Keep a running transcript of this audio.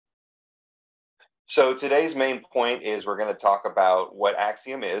So today's main point is we're going to talk about what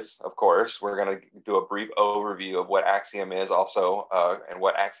Axiom is, of course. We're going to do a brief overview of what Axiom is also and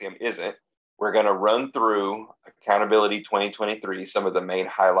what Axiom isn't. We're going to run through Accountability 2023, some of the main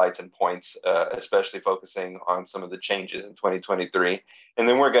highlights and points, especially focusing on some of the changes in 2023. And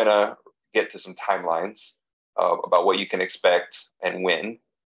then we're going to get to some timelines about what you can expect and when.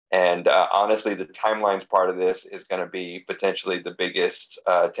 And honestly, the timelines part of this is going to be potentially the biggest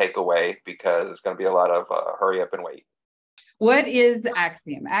takeaway because it's going to be a lot of hurry up and wait. What is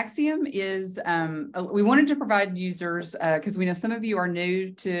Axiom? Axiom is, we wanted to provide users, because we know some of you are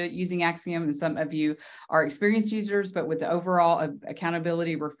new to using Axiom and some of you are experienced users, but with the overall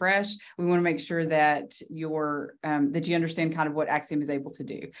accountability refresh, we want to make sure that that you understand kind of what Axiom is able to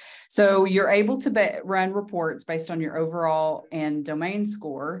do. So you're able to run reports based on your overall and domain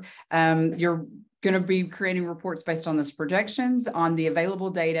score. You're going to be creating reports based on those projections on the available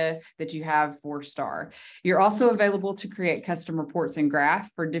data that you have for STAR. You're also available to create custom reports and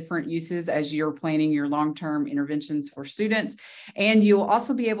graph for different uses as you're planning your long-term interventions for students. And you'll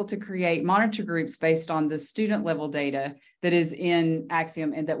also be able to create monitor groups based on the student level data that is in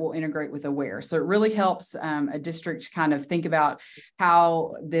Axiom and that will integrate with Aware. So it really helps a district kind of think about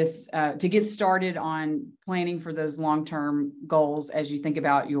how this, to get started on planning for those long-term goals as you think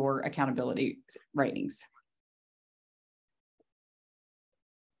about your accountability ratings.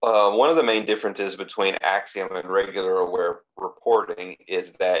 One of the main differences between Axiom and regular Aware reporting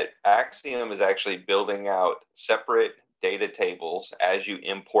is that Axiom is actually building out separate data tables as you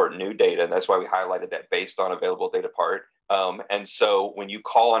import new data. And that's why we highlighted that based on available data part. And so when you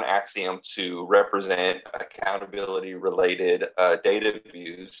call on Axiom to represent accountability related data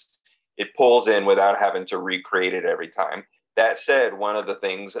views, it pulls in without having to recreate it every time. That said, one of the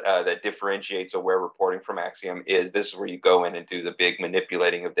things that differentiates Aware reporting from Axiom is this is where you go in and do the big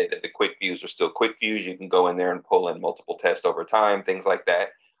manipulating of data. The quick views are still quick views. You can go in there and pull in multiple tests over time, things like that.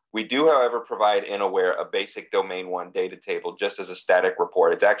 We do, however, provide in Aware a basic domain one data table just as a static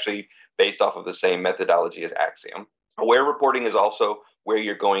report. It's actually based off of the same methodology as Axiom. Aware reporting is also where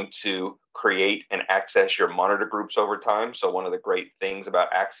you're going to create and access your monitor groups over time. So one of the great things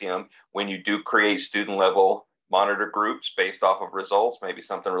about Axiom, when you do create student level monitor groups based off of results, maybe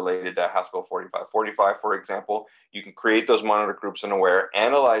something related to House Bill 4545, for example, you can create those monitor groups in Aware,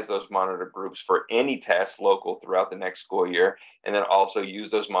 analyze those monitor groups for any test local throughout the next school year, and then also use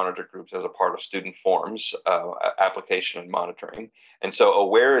those monitor groups as a part of student forms, application and monitoring. And so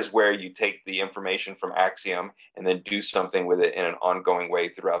Aware is where you take the information from Axiom and then do something with it in an ongoing way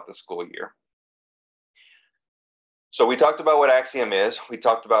throughout the school year. So we talked about what Axiom is. We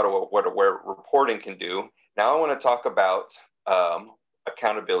talked about what Aware reporting can do. Now I want to talk about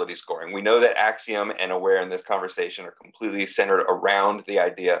accountability scoring. We know that Axiom and Aware in this conversation are completely centered around the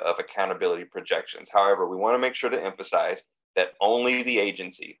idea of accountability projections. However, we want to make sure to emphasize that only the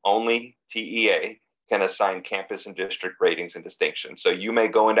agency, only TEA, can assign campus and district ratings and distinctions. So you may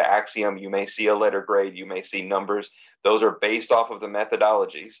go into Axiom, you may see a letter grade, you may see numbers. Those are based off of the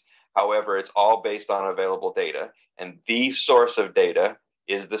methodologies. However, it's all based on available data. And the source of data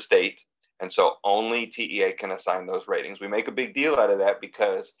is the state. And so only TEA can assign those ratings. We make a big deal out of that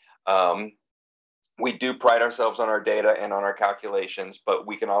because we do pride ourselves on our data and on our calculations, but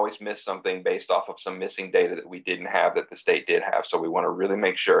we can always miss something based off of some missing data that we didn't have that the state did have. So we want to really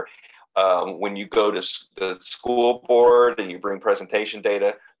make sure when you go to the school board and you bring presentation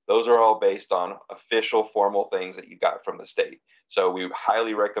data, those are all based on official formal things that you got from the state. So we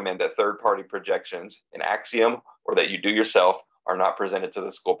highly recommend that third-party projections in Axiom or that you do yourself are not presented to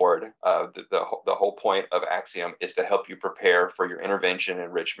the school board. The whole point of Axiom is to help you prepare for your intervention,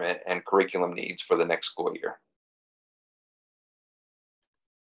 enrichment, and curriculum needs for the next school year.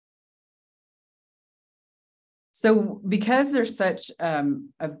 So because there's such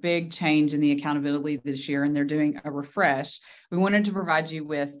a big change in the accountability this year and they're doing a refresh, we wanted to provide you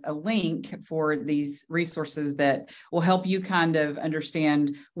with a link for these resources that will help you kind of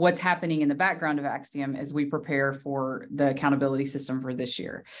understand what's happening in the background of Axiom as we prepare for the accountability system for this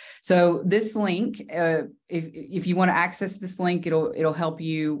year. So this link, if you want to access this link, it'll help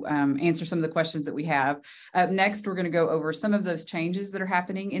you answer some of the questions that we have. Up next, we're going to go over some of those changes that are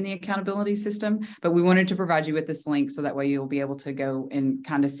happening in the accountability system, but we wanted to provide you with this link so that way you'll be able to go and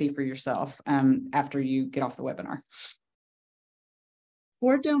kind of see for yourself after you get off the webinar.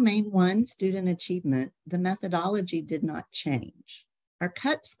 For Domain 1 student achievement, the methodology did not change. Our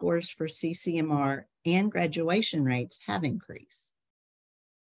cut scores for CCMR and graduation rates have increased.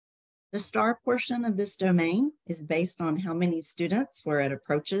 The STAR portion of this domain is based on how many students were at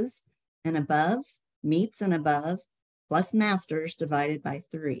approaches and above, meets and above, plus masters divided by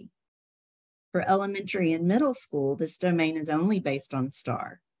 3. For elementary and middle school, this domain is only based on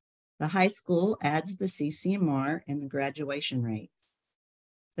STAR. The high school adds the CCMR and the graduation rates.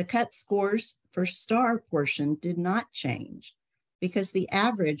 The cut scores for STAR portion did not change because the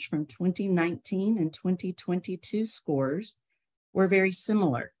average from 2019 and 2022 scores were very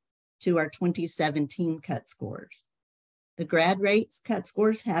similar to our 2017 cut scores. The grad rates cut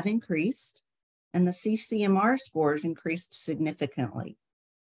scores have increased, and the CCMR scores increased significantly.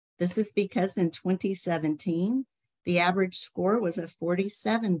 This is because in 2017, the average score was a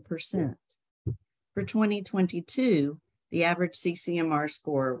 47%. For 2022, the average CCMR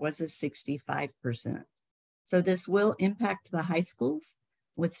score was a 65%. So this will impact the high schools,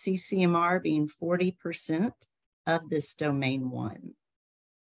 with CCMR being 40% of this Domain 1.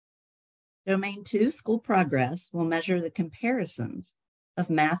 Domain 2, School Progress, will measure the comparisons of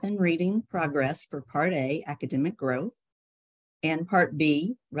math and reading progress for Part A, Academic Growth, and Part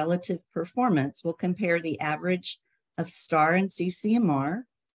B, Relative Performance, will compare the average of STAR and CCMR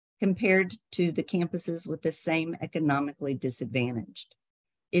compared to the campuses with the same economically disadvantaged.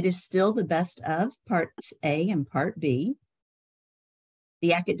 It is still the best of Parts A and Part B.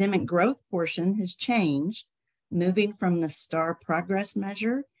 The academic growth portion has changed, moving from the STAR progress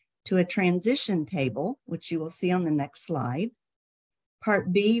measure to a transition table, which you will see on the next slide.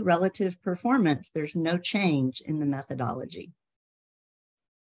 Part B, relative performance, there's no change in the methodology.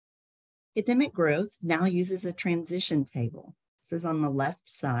 Academic growth now uses a transition table. This is on the left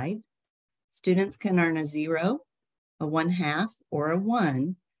side. Students can earn a 0, a 1/2, or a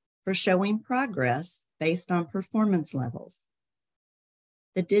 1 for showing progress based on performance levels.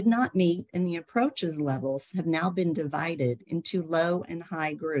 The did not meet and the approaches levels have now been divided into low and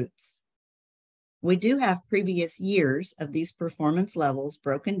high groups. We do have previous years of these performance levels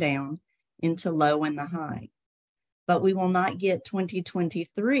broken down into low and the high, but we will not get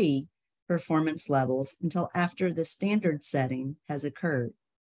 2023 performance levels until after the standard setting has occurred.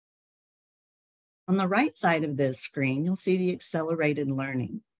 On the right side of this screen, you'll see the accelerated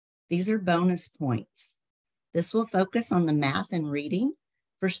learning. These are bonus points. This will focus on the math and reading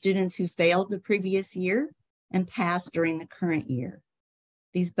for students who failed the previous year and passed during the current year.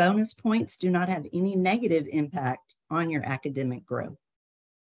 These bonus points do not have any negative impact on your academic growth.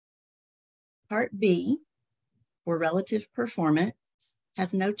 Part B, for relative performance,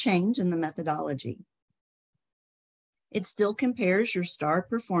 has no change in the methodology. It still compares your STAR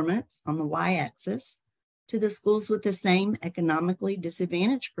performance on the y-axis to the schools with the same economically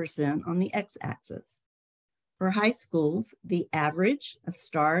disadvantaged percent on the x-axis. For high schools, the average of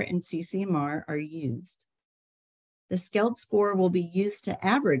STAR and CCMR are used. The scaled score will be used to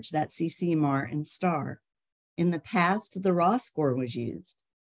average that CCMR and STAR. In the past, the raw score was used.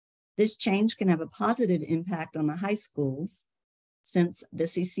 This change can have a positive impact on the high schools since the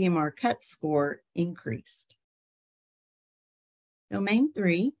CCMR cut score increased. Domain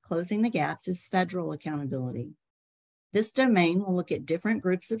 3, Closing the Gaps, is federal accountability. This domain will look at different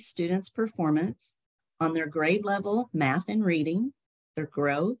groups of students' performance on their grade level, math and reading, their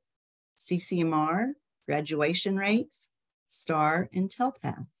growth, CCMR, graduation rates, STAR, and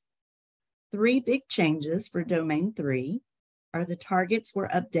TELPATH. 3 big changes for Domain 3 are the targets were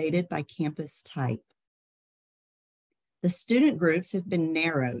updated by campus type. The student groups have been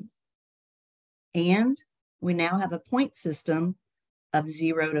narrowed, and we now have a point system of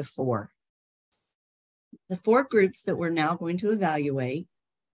 0 to 4. The 4 groups that we're now going to evaluate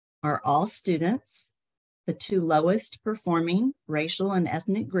are all students, the 2 lowest performing racial and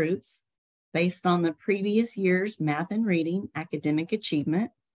ethnic groups based on the previous year's math and reading academic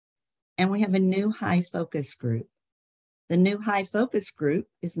achievement, and we have a new high focus group. The new high focus group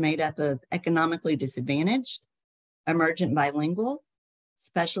is made up of economically disadvantaged, emergent bilingual,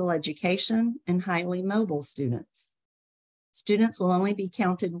 special education, and highly mobile students. Students will only be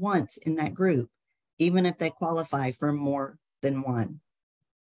counted once in that group, even if they qualify for more than 1.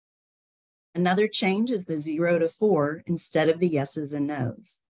 Another change is the 0 to 4 instead of the yeses and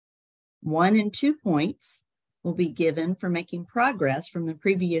nos. 1 and 2 points will be given for making progress from the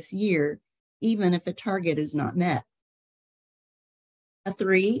previous year, even if a target is not met. A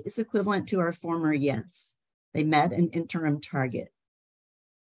 3 is equivalent to our former yes. They met an interim target.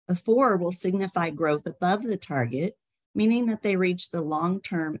 A 4 will signify growth above the target, meaning that they reached the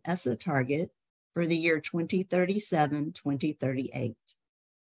long-term ESSA target for the year 2037-2038.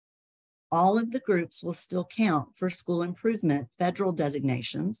 All of the groups will still count for school improvement federal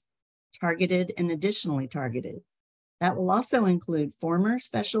designations, targeted and additionally targeted. That will also include former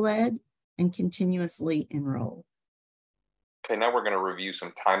special ed and continuously enrolled. Okay, now we're going to review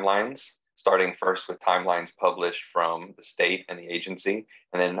some timelines. starting first with timelines published from the state and the agency,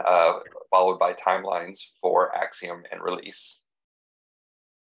 and then followed by timelines for Axiom and release.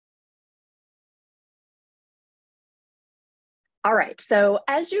 All right, so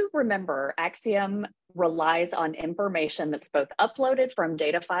as you remember, Axiom relies on information that's both uploaded from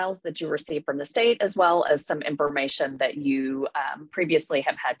data files that you receive from the state, as well as some information that you previously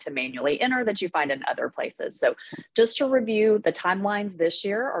have had to manually enter that you find in other places. So just to review, the timelines this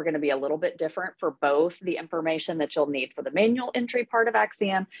year are going to be a little bit different for both the information that you'll need for the manual entry part of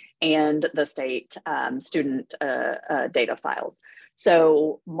Axiom and the state student data files.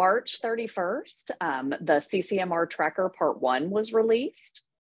 So March 31st, the CCMR Tracker Part 1 was released.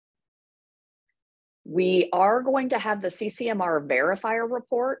 We are going to have the CCMR Verifier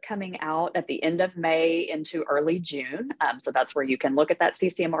report coming out at the end of May into early June. So that's where you can look at that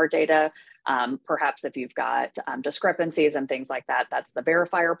CCMR data. Perhaps if you've got discrepancies and things like that, that's the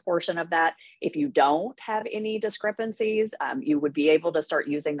verifier portion of that. If you don't have any discrepancies, you would be able to start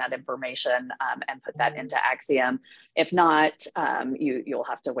using that information and put that into Axiom. If not, you'll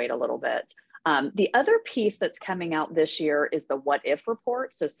have to wait a little bit. The other piece that's coming out this year is the what if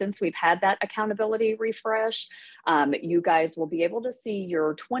report. So since we've had that accountability refresh, you guys will be able to see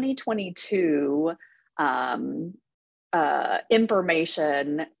your 2022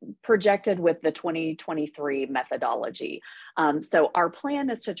 information projected with the 2023 methodology. So our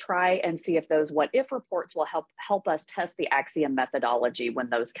plan is to try and see if those what if reports will help us test the Axiom methodology when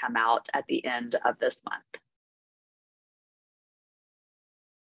those come out at the end of this month.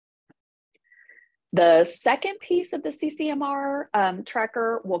 The second piece of the CCMR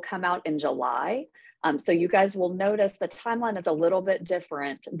tracker will come out in July. So you guys will notice the timeline is a little bit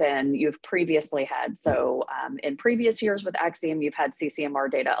different than you've previously had. So in previous years with Axiom, you've had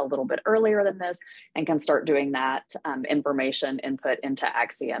CCMR data a little bit earlier than this and can start doing that information input into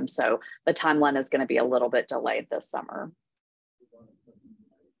Axiom. So the timeline is going to be a little bit delayed this summer.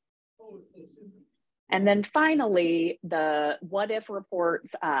 And then finally, the what if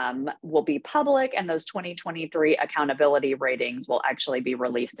reports will be public, and those 2023 accountability ratings will actually be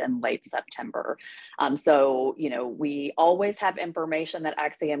released in late September. So, you know, we always have information that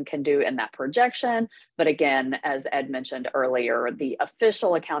Axiom can do in that projection. But again, as Ed mentioned earlier, the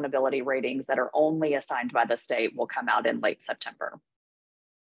official accountability ratings that are only assigned by the state will come out in late September.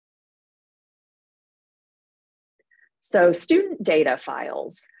 So student data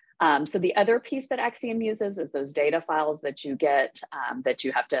files. So the other piece that Axiom uses is those data files that you get that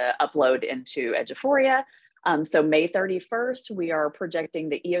you have to upload into Eduphoria. So May 31st, we are projecting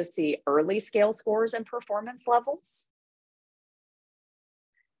the EOC early scale scores and performance levels.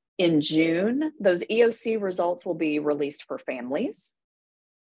 In June, those EOC results will be released for families.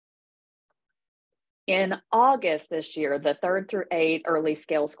 In August this year, the 3rd through 8 early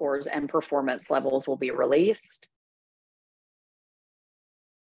scale scores and performance levels will be released.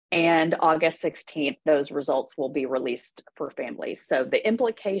 And August 16th, those results will be released for families. So the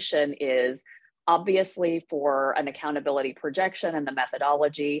implication is obviously for an accountability projection and the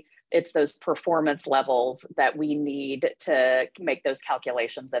methodology, it's those performance levels that we need to make those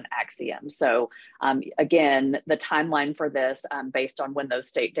calculations in Axiom. So again, the timeline for this based on when those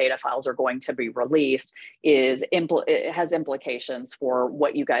state data files are going to be released is it has implications for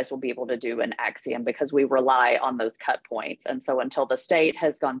what you guys will be able to do in Axiom, because we rely on those cut points. And so until the state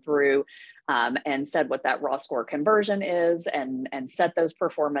has gone through and said what that raw score conversion is and set those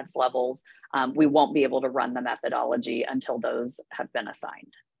performance levels, we won't be able to run the methodology until those have been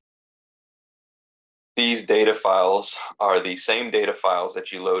assigned. These data files are the same data files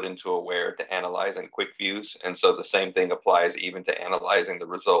that you load into Aware to analyze in quick views. And so the same thing applies even to analyzing the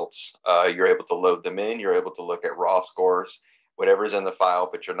results. You're able to load them in, you're able to look at raw scores, whatever's in the file,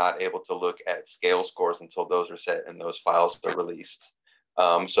 but you're not able to look at scale scores until those are set and those files are released.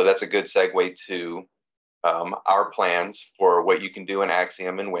 So that's a good segue to our plans for what you can do in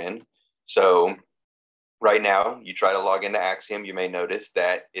Axiom and when. So right now, you try to log into Axiom, you may notice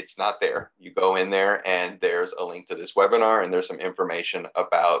that it's not there. You go in there and there's a link to this webinar and there's some information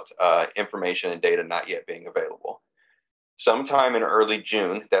about information and data not yet being available. Sometime in early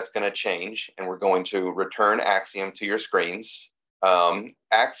June, that's going to change and we're going to return Axiom to your screens.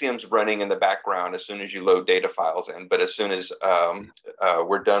 Axiom's running in the background as soon as you load data files in, but as soon as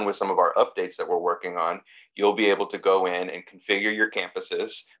we're done with some of our updates that we're working on, you'll be able to go in and configure your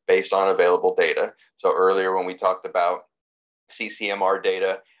campuses based on available data. So earlier when we talked about CCMR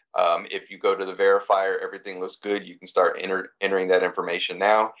data, If you go to the verifier, everything looks good, you can start entering that information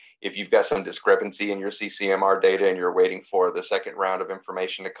now. If you've got some discrepancy in your CCMR data and you're waiting for the second round of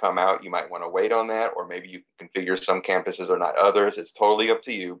information to come out, you might want to wait on that, or maybe you can configure some campuses or not others. It's totally up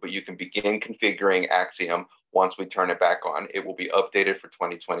to you, but you can begin configuring Axiom once we turn it back on. It will be updated for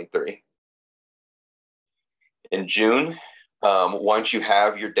 2023. In June, once you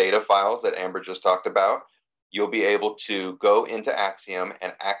have your data files that Amber just talked about, you'll be able to go into Axiom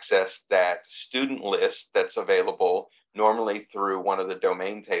and access that student list that's available normally through one of the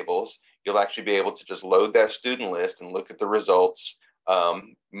domain tables. You'll actually be able to just load that student list and look at the results,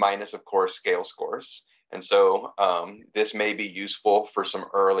 minus, of course, scale scores. And so this may be useful for some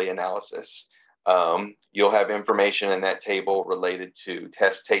early analysis. You'll have information in that table related to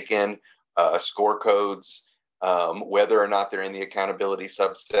tests taken, score codes, whether or not they're in the accountability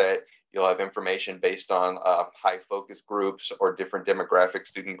subset. You'll have information based on high focus groups or different demographic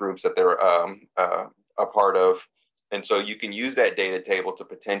student groups that they're a part of. And so you can use that data table to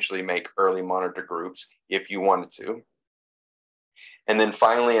potentially make early monitor groups if you wanted to. And then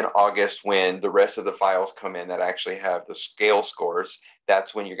finally in August, when the rest of the files come in that actually have the scale scores,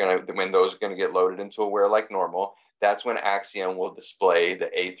 that's when when those are gonna get loaded into Aware like normal. That's when Axiom will display the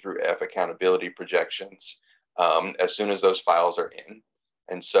A through F accountability projections as soon as those files are in.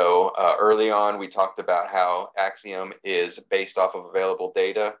 And so early on, we talked about how Axiom is based off of available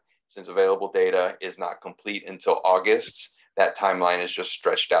data. Since available data is not complete until August, that timeline is just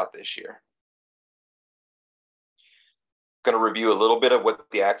stretched out this year. Going to review a little bit of what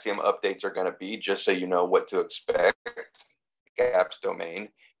the Axiom updates are going to be, just so you know what to expect. Gaps domain,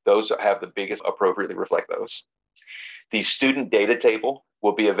 those have the biggest, appropriately reflect those. The student data table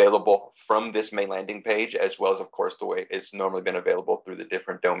will be available from this main landing page, as well as, of course, the way it's normally been available through the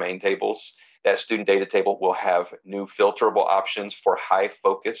different domain tables. That student data table will have new filterable options for high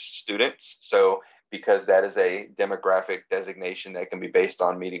focus students. So because that is a demographic designation that can be based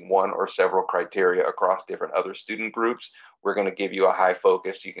on meeting one or several criteria across different other student groups, we're going to give you a high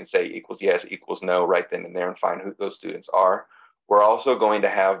focus. You can say equals yes, equals no right then and there and find who those students are. We're also going to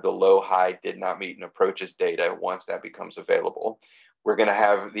have the low, high, did not meet and approaches data once that becomes available. We're going to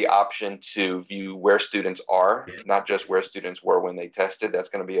have the option to view where students are, not just where students were when they tested. That's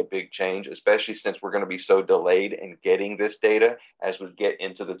going to be a big change, especially since we're going to be so delayed in getting this data as we get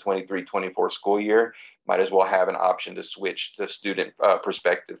into the 23-24 school year. Might as well have an option to switch the student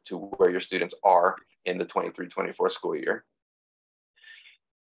perspective to where your students are in the 23-24 school year.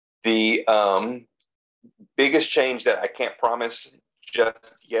 The biggest change that I can't promise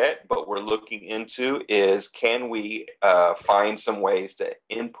just yet, but we're looking into is, can we find some ways to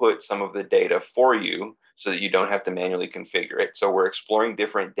input some of the data for you so that you don't have to manually configure it. So we're exploring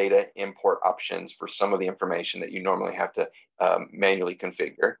different data import options for some of the information that you normally have to manually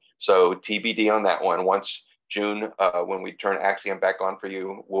configure. So TBD on that one. Once June, when we turn Axiom back on for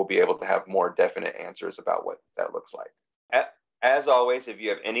you, we'll be able to have more definite answers about what that looks like. As always, if you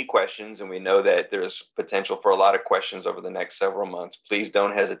have any questions, and we know that there's potential for a lot of questions over the next several months, please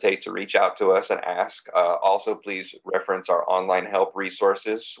don't hesitate to reach out to us and ask. Also, please reference our online help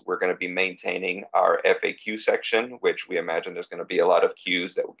resources. We're going to be maintaining our FAQ section, which we imagine there's going to be a lot of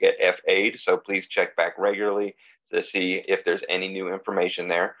Qs that will get FA'd. So please check back regularly to see if there's any new information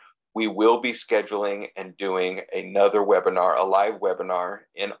there. We will be scheduling and doing another webinar, a live webinar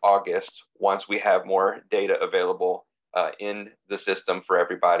in August, once we have more data available in the system for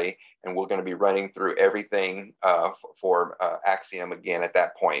everybody, and we're going to be running through everything for Axiom again at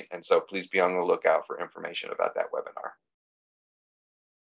that point. And so please be on the lookout for information about that webinar.